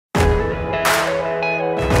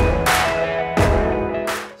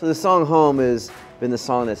So the song Home has been the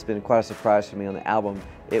song that's been quite a surprise for me on the album.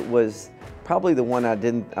 It was probably the one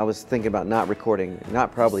I was thinking about not recording.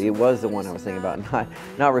 Not probably, it was the one I was thinking about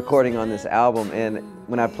not recording on this album. And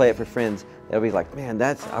when I play it for friends, they'll be like, man,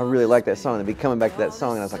 I really like that song. They'll be coming back to that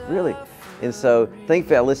song, and I was like, really? And so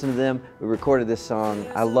thankfully I listened to them, we recorded this song.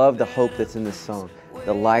 I love the hope that's in this song,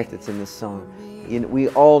 the life that's in this song. We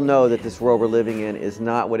all know that this world we're living in is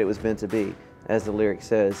not what it was meant to be, as the lyric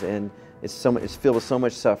says, and it's filled with so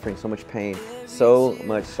much suffering, so much pain, so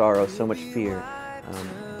much sorrow, so much fear.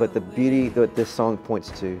 But the beauty that this song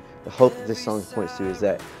points to, the hope that this song points to, is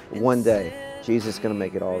that one day Jesus is going to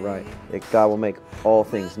make it all right. That God will make all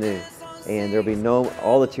things new, and there'll be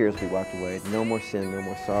all the tears will be wiped away, no more sin, no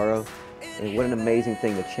more sorrow. And what an amazing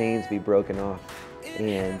thing, the chains be broken off,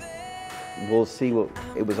 and we'll see what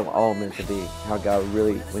it was all meant to be, how God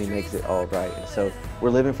really, when He makes it all right. And so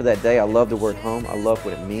we're living for that day. I love the word home. I love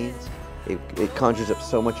what it means. It conjures up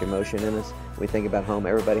so much emotion in us. When we think about home,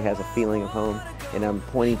 everybody has a feeling of home, and I'm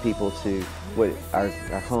pointing people to what our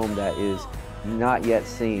home that is not yet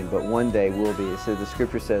seen, but one day will be. So the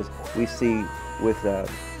scripture says we see with the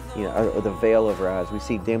veil over our eyes. We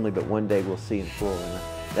see dimly, but one day we'll see in full, and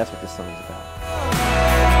that's what this song is about.